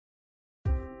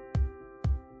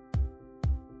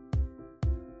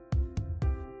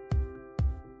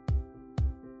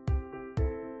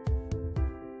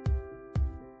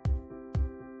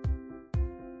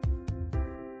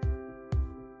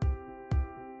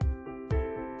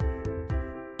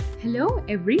Hello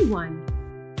everyone.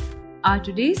 Our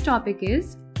today's topic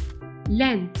is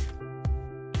length.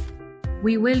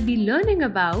 We will be learning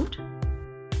about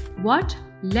what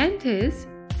length is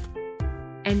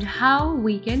and how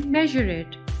we can measure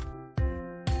it.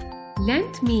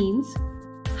 Length means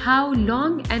how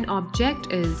long an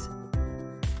object is.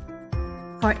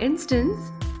 For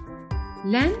instance,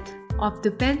 length of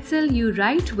the pencil you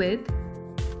write with,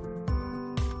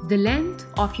 the length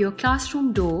of your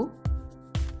classroom door,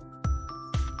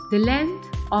 the length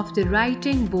of the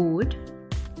writing board,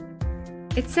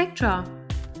 etc.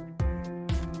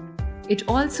 It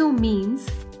also means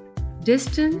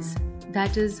distance,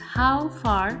 that is how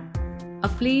far a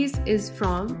place is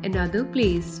from another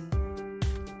place.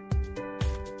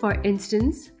 For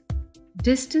instance,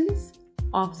 distance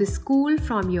of the school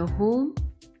from your home,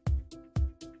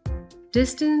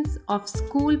 distance of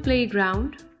school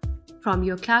playground from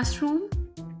your classroom,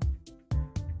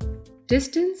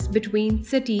 distance between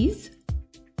cities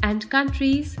and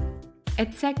countries,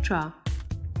 etc.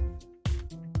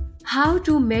 How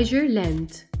to measure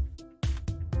length?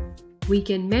 We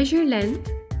can measure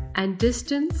length and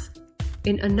distance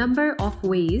in a number of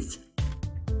ways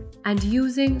and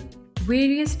using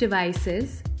various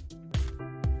devices,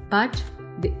 but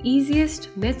the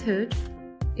easiest method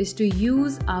is to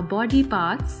use our body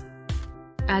parts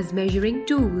as measuring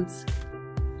tools.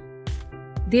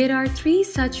 There are 3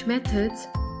 such methods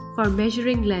for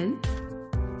measuring length,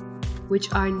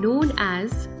 which are known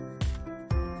as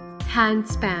hand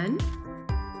span,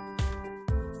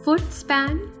 foot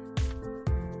span,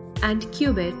 and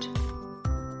cubit.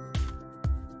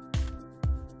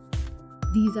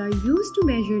 These are used to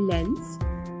measure lengths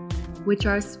which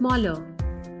are smaller.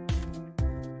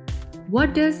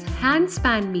 What does hand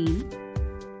span mean?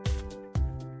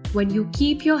 When you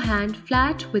keep your hand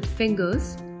flat with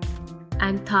fingers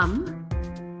and thumb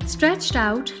stretched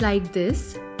out like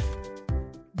this,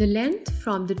 the length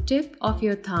from the tip of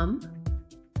your thumb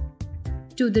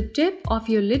to the tip of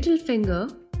your little finger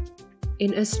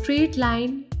in a straight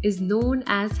line is known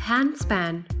as hand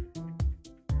span.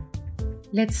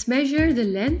 Let's measure the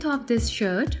length of this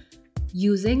shirt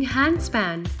using hand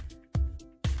span.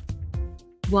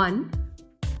 1,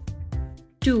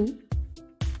 2,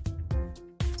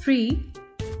 3,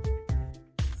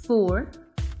 4,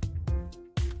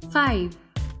 5.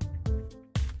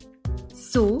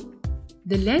 So,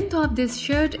 the length of this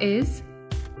shirt is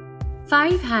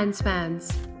 5 hand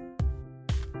spans.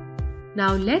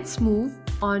 Now let's move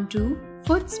on to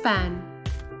foot span.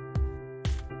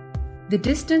 The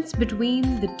distance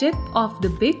between the tip of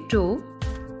the big toe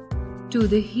to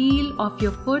the heel of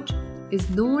your foot is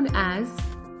known as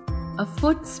a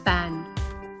foot span.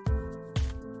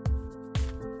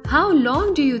 How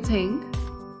long do you think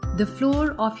the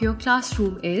floor of your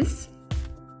classroom is?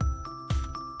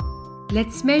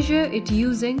 Let's measure it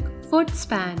using foot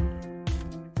span.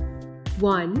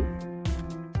 1,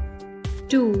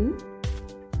 2,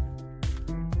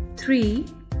 3,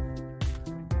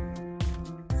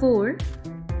 4,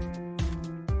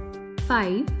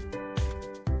 5,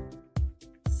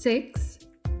 6,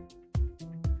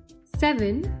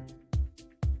 7,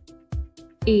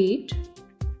 8,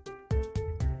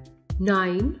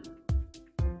 9,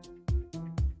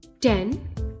 10,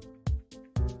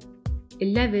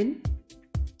 11,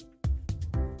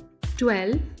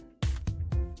 12,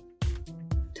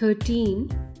 13,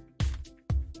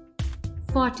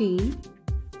 14,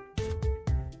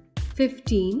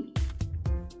 15,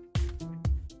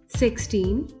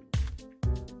 16,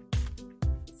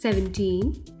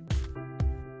 17,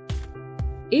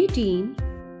 18,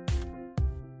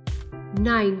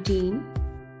 19,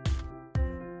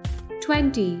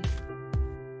 20.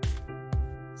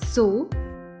 So,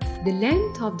 the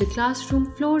length of the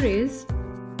classroom floor is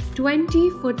 20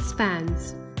 foot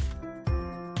spans.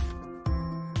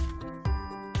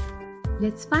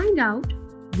 Let's find out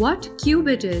what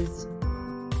cubit is.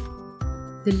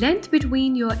 The length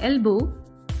between your elbow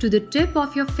to the tip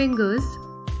of your fingers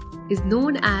is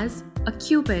known as a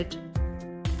cubit.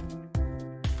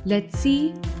 Let's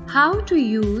see how to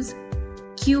use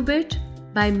cubit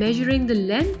by measuring the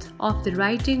length of the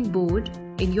writing board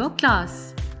in your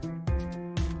class.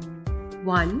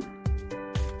 1,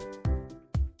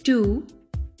 2,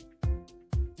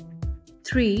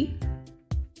 3,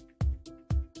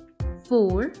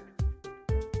 4,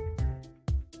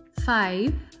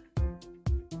 5,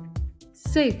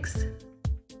 6.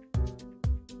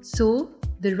 So,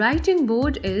 the writing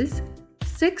board is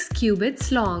 6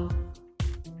 cubits long.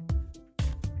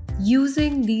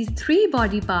 Using these 3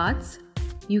 body parts,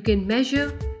 you can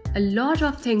measure a lot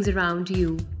of things around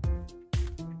you,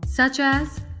 such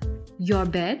as your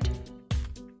bed,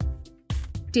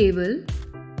 table,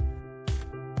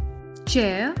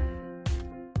 chair,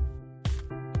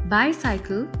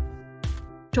 bicycle,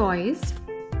 toys,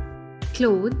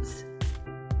 clothes,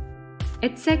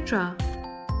 etc.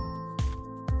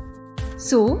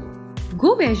 So,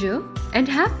 go measure and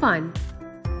have fun.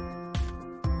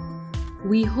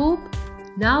 We hope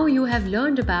now you have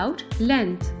learned about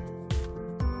length.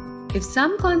 If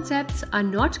some concepts are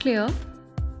not clear,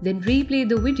 then replay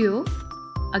the video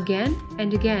again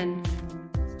and again.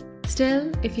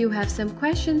 Still, if you have some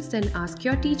questions, then ask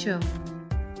your teacher.